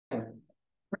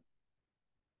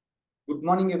Good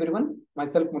morning, everyone.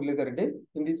 Myself, Muralidhara Reddy.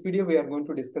 In this video, we are going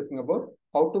to discussing about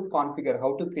how to configure,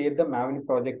 how to create the Maven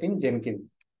project in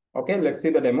Jenkins. Okay, let's see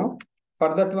the demo.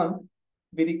 For that one,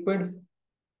 we required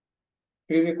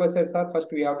prerequisites are first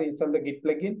we have to install the Git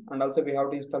plugin and also we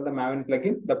have to install the Maven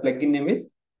plugin. The plugin name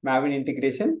is Maven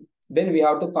integration. Then we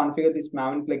have to configure this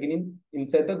Maven plugin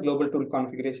inside the global tool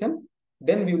configuration.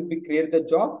 Then we will be create the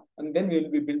job and then we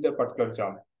will be build the particular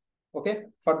job. Okay,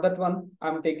 for that one,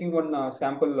 I'm taking one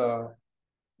sample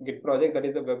Git project, that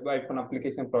is a web iPhone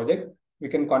application project. We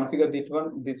can configure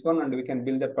this one, and we can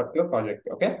build that particular project.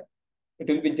 Okay, it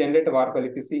will be generate a WAR file.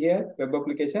 If you see here, web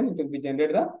application, it will be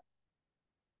generate the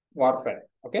WAR file.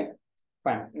 Okay,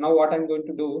 fine. Now what I'm going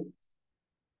to do,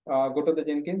 go to the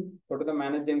Jenkins, go to the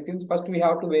manage Jenkins. First, we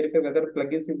have to verify whether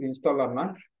plugins is installed or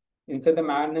not. Inside the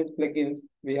manage plugins,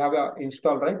 we have a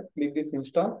install, right? Click this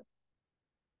install.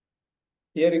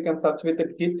 Here you can search with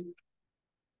it Git.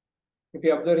 If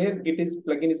you observe here, Git is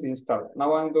plugin is installed.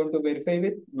 Now I'm going to verify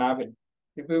with Maven.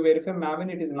 If you verify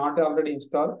Maven, it is not already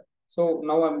installed. So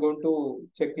now I'm going to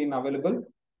check in available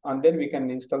and then we can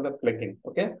install the plugin.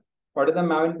 Okay. What is the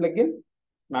Maven plugin?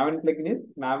 Maven plugin is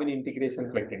Maven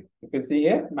integration plugin. If you see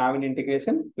here, Maven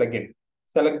integration plugin.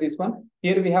 Select this one.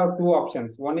 Here we have two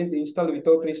options. One is install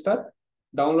without restart,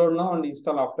 download now and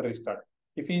install after restart.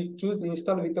 If you choose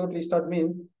install without restart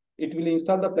means it will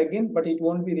install the plugin, but it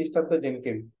won't be restart the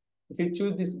Jenkins. If you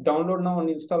choose this download now and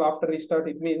install after restart,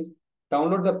 it means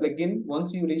download the plugin.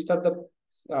 Once you restart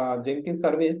the Jenkins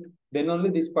service, then only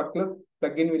this particular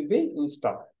plugin will be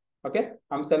installed. Okay,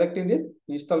 I'm selecting this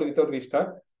install without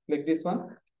restart. Click this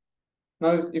one.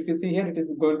 Now, if you see here, it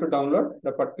is going to download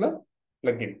the particular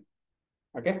plugin.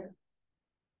 Okay.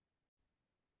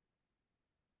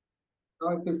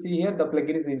 Now, if you see here, the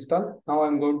plugin is installed. Now,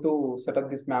 I'm going to set up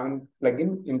this Maven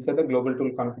plugin inside the global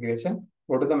tool configuration.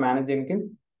 Go to the manage Jenkins.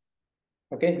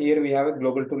 Okay, here we have a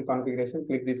global tool configuration.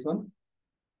 Click this one.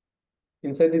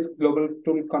 Inside this global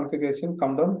tool configuration,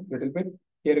 come down a little bit.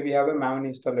 Here we have a Maven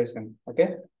installation.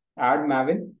 Okay, add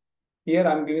Maven. Here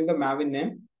I'm giving the Maven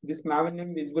name. This Maven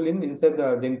name visible inside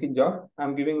the Jenkins job.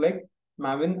 I'm giving like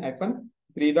Maven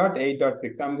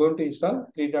 3.8.6. I'm going to install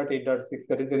 3.8.6.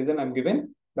 That is the reason I'm giving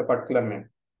the particular name.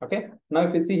 Okay. Now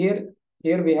if you see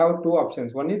here we have two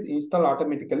options. One is install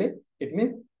automatically. It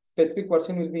means specific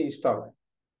version will be installed.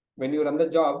 When you run the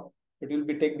job, it will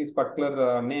be take this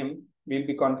particular name, will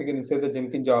be configured inside the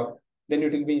Jenkins job. Then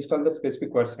it will be installed the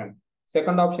specific version.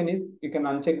 Second option is you can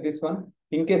uncheck this one.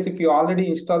 In case if you already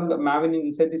install the Maven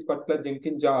inside this particular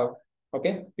Jenkins job,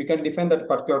 okay, you can define that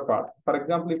particular part. For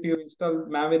example, if you install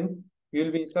Maven, you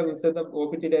will be installed inside the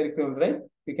OPT directory, right?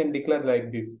 We can declare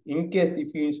like this. In case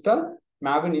if you install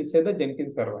Maven inside the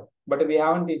Jenkins server, but we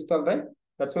haven't installed, right?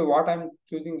 That's why what I'm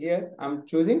choosing here, I'm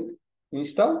choosing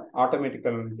install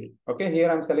automatically. Okay, here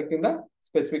I'm selecting the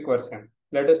specific version.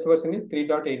 Latest version is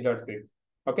 3.8.6.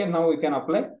 Okay, now we can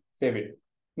apply, save it.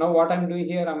 Now what I'm doing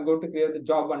here, I'm going to create the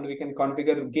job and we can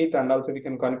configure Git and also we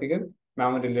can configure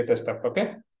Maven related stuff.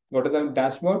 Okay, go to the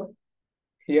dashboard.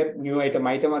 Here, new item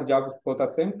or job, both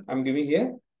are same. I'm giving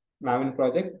here Maven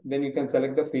project. Then you can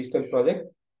select the freestyle project.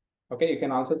 Okay, you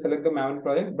can also select the Maven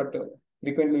project, but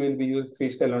frequently will be used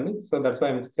freestyle only. So that's why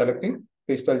I'm selecting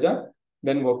freestyle job.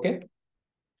 Then okay.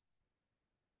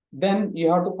 Then you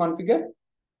have to configure.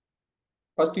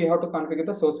 First, you have to configure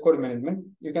the source code management.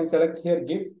 You can select here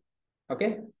Git.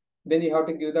 Okay. Then you have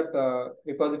to give that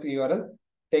repository URL.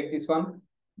 Take this one.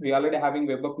 We already having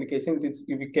web application. This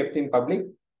will be kept in public.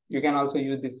 You can also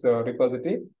use this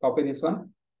repository. Copy this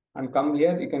one and come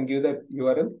here. You can give the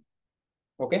URL.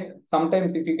 Okay.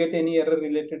 Sometimes if you get any error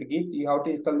related to Git, you have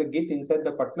to install the Git inside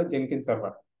the particular Jenkins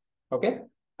server. Okay.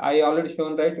 I already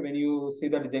shown, right, when you see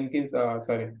that Jenkins,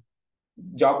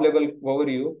 job level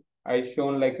overview, I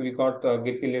shown like we got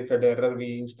Git related error.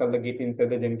 We install the Git inside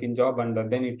the Jenkins job and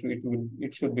then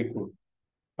it should be cool.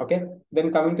 Okay.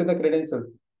 Then coming to the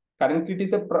credentials. Currently it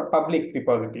is a public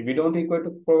repository. We don't require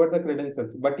to provide the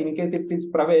credentials, but in case it is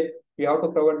private, we have to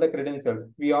provide the credentials.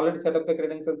 We already set up the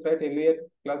credentials, right, earlier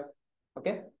class.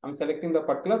 Okay. I'm selecting the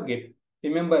particular Git.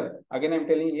 Remember, again, I'm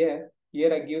telling here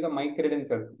I give the my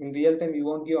credentials. In real time, we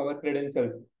won't give our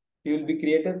credentials. You will be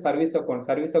create a service account.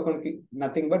 Service account,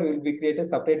 nothing but we will be create a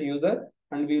separate user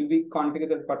and we will be configure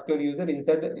that particular user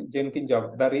inside the Jenkins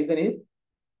job. The reason is,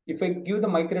 if I give the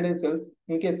my credentials,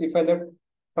 in case if I left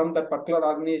from that particular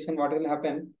organization, what will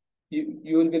happen?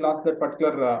 You will be lost that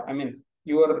particular,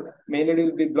 your mail ID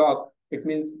will be blocked. It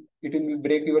means it will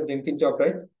break your Jenkins job,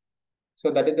 right?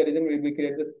 So that is the reason we will be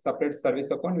create this separate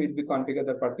service account. We will be configure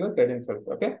the particular credentials.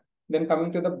 Okay. Then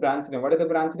coming to the branch name. What is the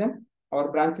branch name? Our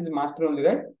branch is master only,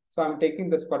 right? So I'm taking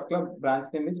this particular branch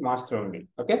name is master only.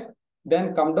 Okay.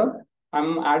 Then come down.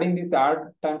 I'm adding this add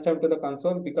timestamp to the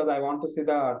console because I want to see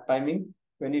the timing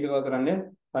when it was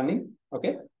running.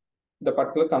 Okay, the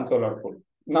particular console output.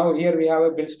 Now here we have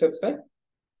a build steps, right?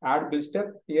 Add build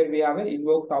step. Here we have a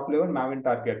invoke top level Maven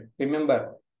target.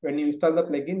 Remember, when you install the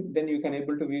plugin, then you can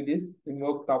able to view this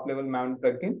invoke top level Maven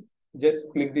plugin. Just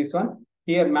click this one.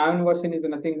 Here Maven version is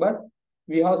nothing but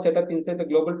we have set up inside the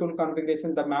global tool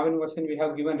configuration. The Maven version we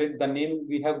have given it. The name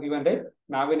we have given it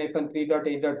Maven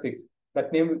 3.8.6.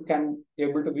 That name can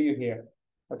able to view here.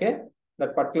 Okay,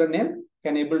 that particular name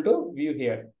can able to view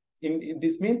here.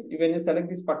 This means when you select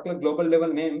this particular global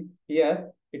level name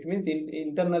here, it means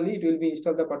internally it will be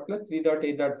installed the particular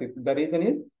 3.8.6. The reason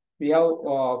is we have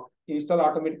install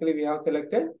automatically. We have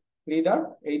selected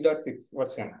 3.8.6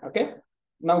 version. Okay.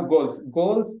 Now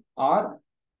goals are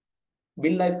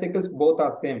build life cycles. Both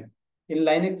are same. In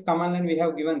Linux command line we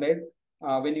have given,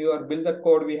 right? When you are build that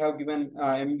code, we have given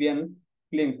mvn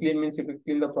clean. Clean means if you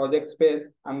clean the project space,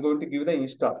 I'm going to give the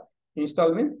install.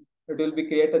 Install means it will be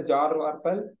create a jar or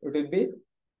file. It will be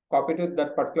copied to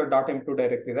that particular .m2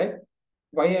 directory, right?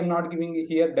 Why I'm not giving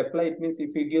here deploy? It means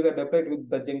if you give the deploy,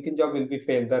 the Jenkins job will be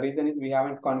failed. The reason is we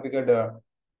haven't configured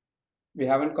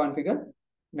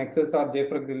nexus or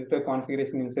Jfrog related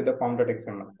configuration inside the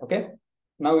form.xml. Okay.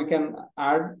 Now we can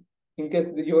add in case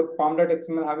your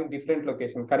form.xml having different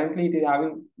location. Currently it is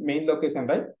having main location,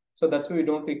 right? So that's why we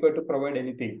don't require to provide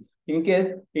anything. In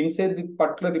case inside the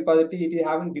particular repository it is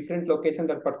having different location,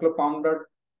 that particular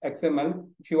form.xml,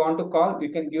 if you want to call, you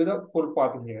can give the full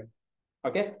path here.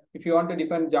 Okay, if you want to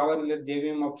define Java related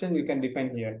JVM option, you can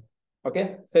define here.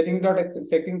 Okay,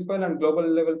 settings file and global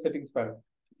level settings file.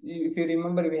 If you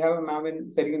remember, we have a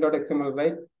Maven setting.xml,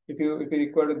 right? If you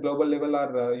require a global level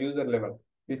or user level,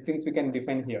 these things we can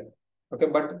define here. Okay,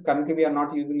 but currently we are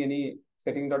not using any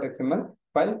setting.xml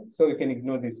file, so you can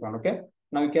ignore this one. Okay,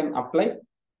 now you can apply,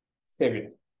 save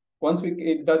it. Once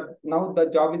now the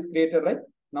job is created, right?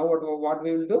 Now what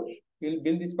we will do? We will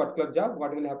build this particular job.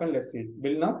 What will happen? Let's see.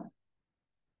 Build now.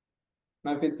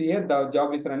 Now, if you see here, the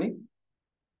job is running.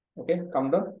 Okay,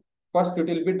 come down. First, it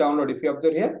will be download. If you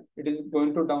observe here, it is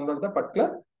going to download the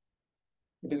particular.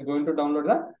 It is going to download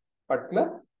the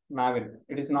particular Maven.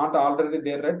 It is not already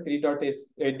there at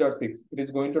 3.8.6. It is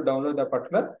going to download the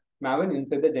particular Maven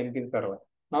inside the Jenkins server.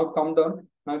 Now, come down.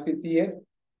 Now, if you see here,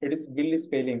 it is build is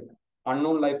failing.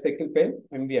 Unknown lifecycle fail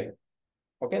MVN.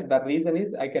 Okay, the reason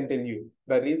is I can tell you.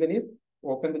 The reason is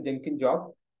open the Jenkins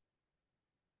job.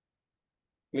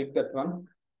 Click that one,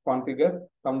 configure,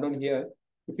 come down here.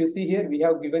 If you see here, we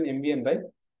have given MVN, right?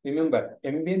 Remember,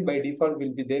 MVN by default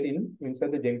will be there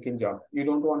inside the Jenkins job. You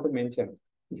don't want to mention.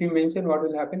 If you mention, what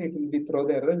will happen? It will be throw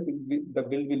the error, the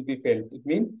build will be failed. It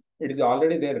means it is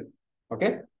already there.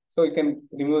 Okay. So you can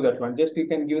remove that one. Just you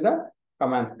can give the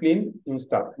commands, clean,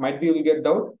 install. Might be you will get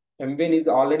doubt. MVN is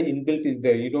already inbuilt is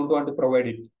there. You don't want to provide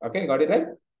it. Okay, got it right?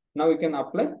 Now you can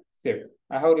apply, save.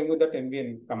 I have removed that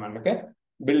MVN command. Okay.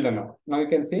 Build now. Now you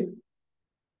can see,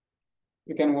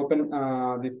 you can open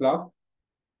this log.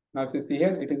 Now if you see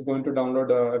here, it is going to download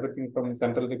everything from the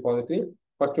central repository.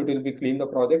 First it will be clean the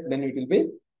project, then it will be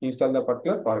install the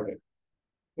particular project.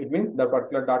 It means the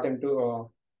particular .m2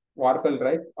 war file,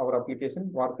 right? Our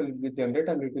application war file will be generated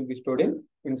and it will be stored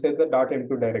inside the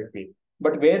 .m2 directory.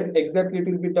 But where exactly it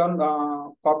will be done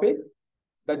copy?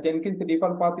 The Jenkins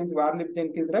default path is varlib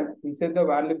Jenkins, right? Inside the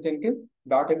varlib Jenkins,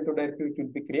 .m2 directory it will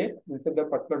be created. Inside the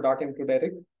particular .m2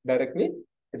 directly,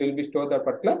 it will be stored the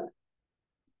particular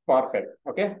war file.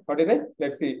 Okay, what is it?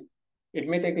 Let's see. It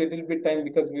may take a little bit time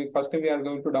because first we are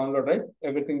going to download, right?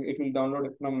 Everything it will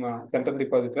download from central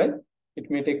repository, right? It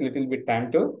may take a little bit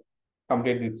time to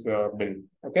complete this build.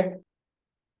 Okay.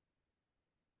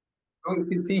 Now if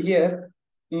you see here,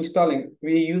 installing,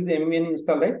 we use mvn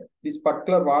install, right? This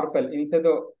particular war file inside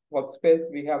the workspace,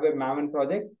 we have a Maven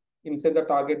project. Inside the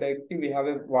target directory, we have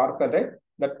a war file, right?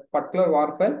 That particular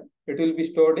war file, it will be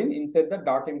stored inside the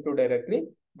 .m2 directory.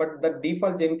 But the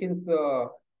default Jenkins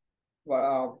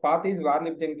path is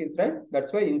varlib Jenkins, right?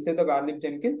 That's why inside the varlib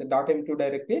Jenkins .m2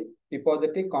 directory,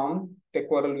 repository com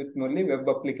techworld with Murali web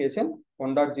application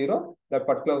 1.0, that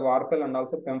particular war file and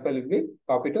also PEM file will be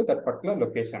copied to that particular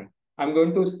location. I'm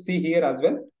going to see here as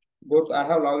well. I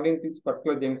have logged in this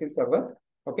particular Jenkins server.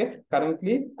 Okay.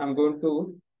 Currently, I'm going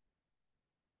to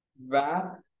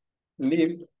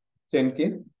varlib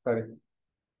Jenkins. Sorry.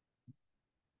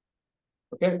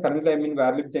 Okay. Currently, I'm in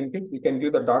varlib Jenkins. You can view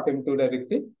the .m2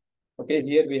 directory. Okay.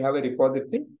 Here we have a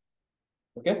repository.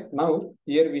 Okay. Now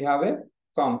here we have a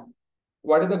com.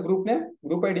 What is the group name?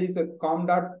 Group ID is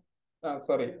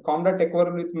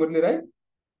com.techworld with Murali, right?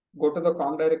 Go to the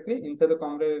com directory. Inside the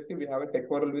com directory, we have a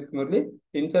techworld with Murali.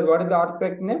 Inside, what is the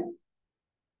artifact name?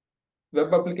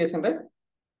 web application, right?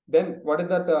 Then what is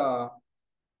that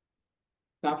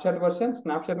snapshot version?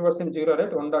 Snapshot version 0,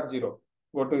 right? 1.0.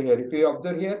 Go to here. If you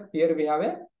observe here, we have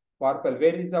a var file.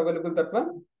 Where is available that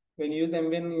one? When you use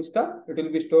maven install, it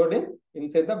will be stored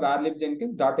inside the varlib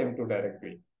jenkins.m2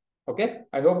 directory. Okay,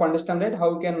 I hope understand that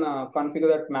how you can configure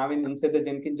that maven inside the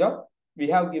Jenkins job. We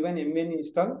have given maven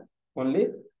install only.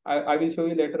 I will show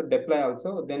you later deploy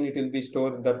also. Then it will be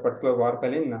stored that particular var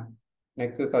file in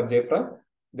Nexus or Jfrog.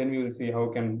 Then we will see how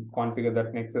you can configure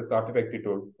that Nexus artifact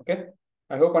tool. Okay,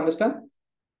 I hope understand.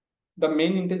 The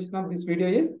main intention of this video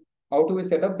is how to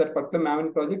set up that particular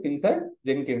maven project inside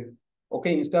Jenkins.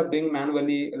 Okay, instead of doing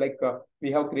manually, like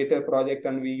we have created a project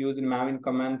and we use maven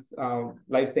commands,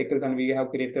 life cycles, and we have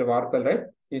created a var file, right?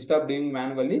 Instead of doing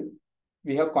manually,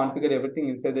 we have configured everything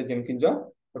inside the Jenkins job,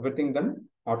 everything done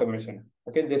automation.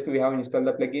 Okay, just we have installed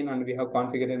the plugin and we have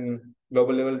configured in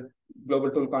global level,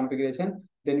 global tool configuration.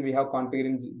 Then we have configured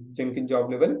in Jenkins job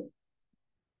level.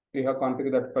 We have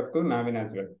configured that particular maven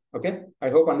as well. Okay, I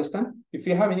hope understand. If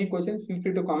you have any questions, feel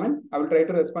free to comment. I will try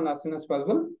to respond as soon as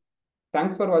possible.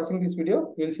 Thanks for watching this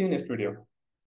video. We'll see you next video.